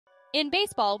In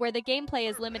baseball, where the gameplay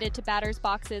is limited to batters'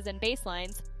 boxes and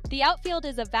baselines, the outfield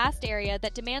is a vast area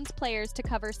that demands players to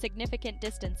cover significant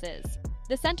distances.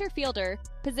 The center fielder,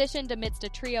 positioned amidst a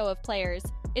trio of players,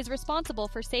 is responsible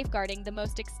for safeguarding the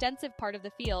most extensive part of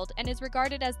the field and is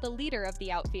regarded as the leader of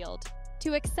the outfield.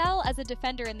 To excel as a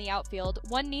defender in the outfield,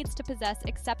 one needs to possess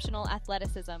exceptional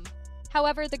athleticism.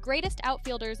 However, the greatest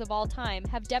outfielders of all time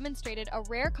have demonstrated a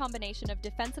rare combination of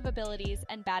defensive abilities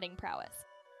and batting prowess.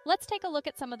 Let's take a look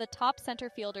at some of the top center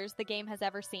fielders the game has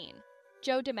ever seen.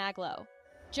 Joe DiMaggio.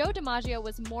 Joe DiMaggio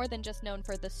was more than just known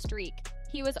for the streak.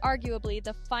 He was arguably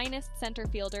the finest center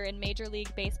fielder in Major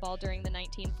League Baseball during the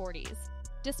 1940s.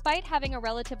 Despite having a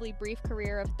relatively brief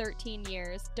career of 13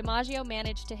 years, DiMaggio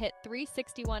managed to hit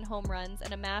 361 home runs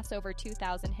and amass over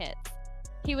 2,000 hits.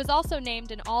 He was also named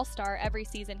an All-Star every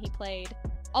season he played.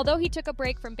 Although he took a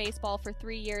break from baseball for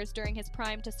 3 years during his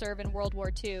prime to serve in World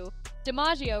War II,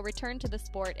 DiMaggio returned to the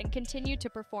sport and continued to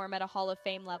perform at a Hall of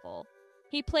Fame level.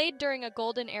 He played during a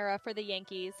golden era for the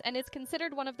Yankees and is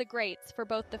considered one of the greats for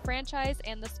both the franchise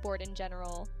and the sport in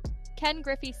general. Ken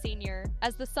Griffey Sr.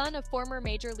 As the son of former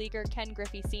Major Leaguer Ken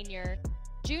Griffey Sr.,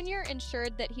 Jr.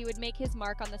 ensured that he would make his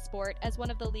mark on the sport as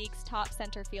one of the league's top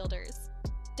center fielders.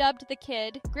 Dubbed the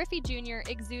Kid, Griffey Jr.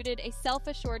 exuded a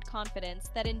self-assured confidence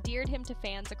that endeared him to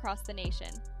fans across the nation.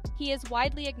 He is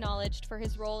widely acknowledged for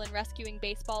his role in rescuing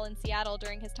baseball in Seattle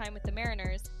during his time with the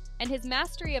Mariners, and his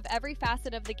mastery of every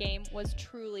facet of the game was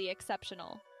truly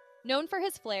exceptional. Known for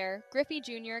his flair, Griffey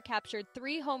Jr. captured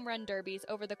 3 home run derbies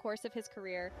over the course of his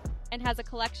career and has a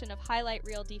collection of highlight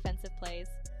reel defensive plays.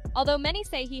 Although many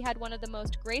say he had one of the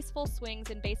most graceful swings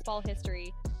in baseball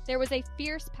history, there was a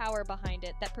fierce power behind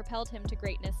it that propelled him to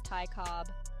greatness. Ty Cobb.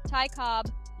 Ty Cobb,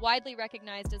 widely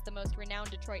recognized as the most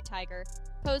renowned Detroit Tiger,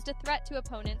 posed a threat to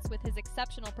opponents with his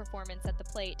exceptional performance at the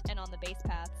plate and on the base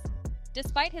paths.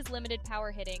 Despite his limited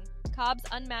power hitting, Cobb's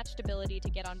unmatched ability to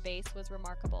get on base was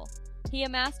remarkable. He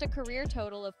amassed a career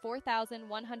total of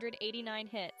 4,189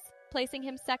 hits, placing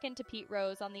him second to Pete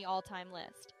Rose on the all-time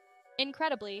list.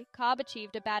 Incredibly, Cobb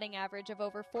achieved a batting average of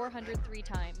over 403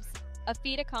 times, a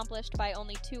feat accomplished by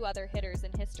only 2 other hitters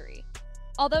in history.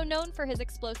 Although known for his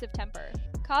explosive temper,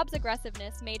 Cobb's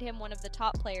aggressiveness made him one of the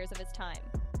top players of his time.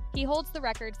 He holds the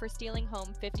record for stealing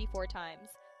home 54 times,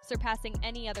 surpassing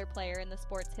any other player in the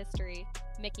sport's history,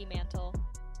 Mickey Mantle.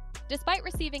 Despite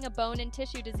receiving a bone and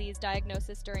tissue disease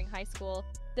diagnosis during high school,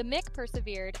 the Mick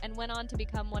persevered and went on to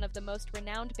become one of the most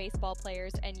renowned baseball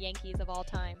players and Yankees of all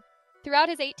time. Throughout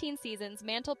his 18 seasons,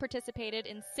 Mantle participated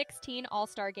in 16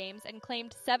 All-Star games and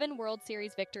claimed 7 World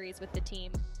Series victories with the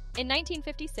team. In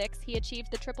 1956, he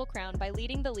achieved the Triple Crown by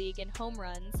leading the league in home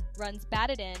runs, runs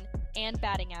batted in, and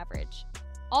batting average.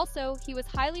 Also, he was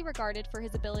highly regarded for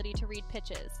his ability to read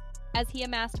pitches, as he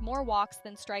amassed more walks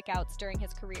than strikeouts during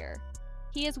his career.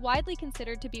 He is widely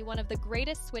considered to be one of the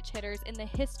greatest switch hitters in the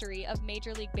history of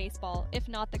Major League Baseball, if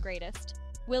not the greatest.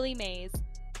 Willie Mays.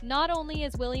 Not only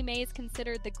is Willie Mays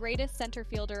considered the greatest center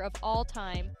fielder of all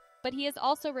time, but he is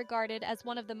also regarded as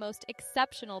one of the most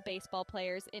exceptional baseball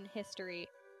players in history.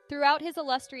 Throughout his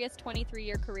illustrious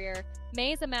 23-year career,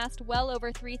 Mays amassed well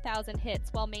over 3,000 hits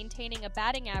while maintaining a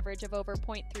batting average of over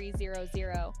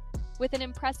 .300. With an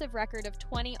impressive record of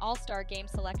 20 All-Star game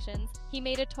selections, he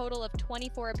made a total of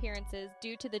 24 appearances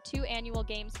due to the 2 annual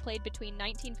games played between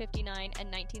 1959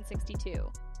 and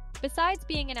 1962. Besides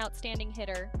being an outstanding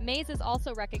hitter, Mays is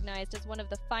also recognized as one of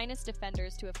the finest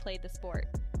defenders to have played the sport.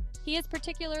 He is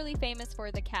particularly famous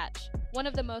for the catch, one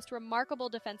of the most remarkable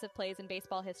defensive plays in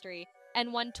baseball history,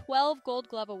 and won 12 Gold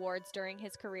Glove awards during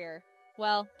his career.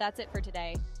 Well, that's it for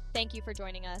today. Thank you for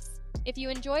joining us. If you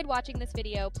enjoyed watching this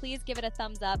video, please give it a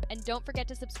thumbs up and don't forget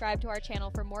to subscribe to our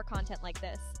channel for more content like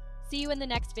this. See you in the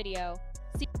next video.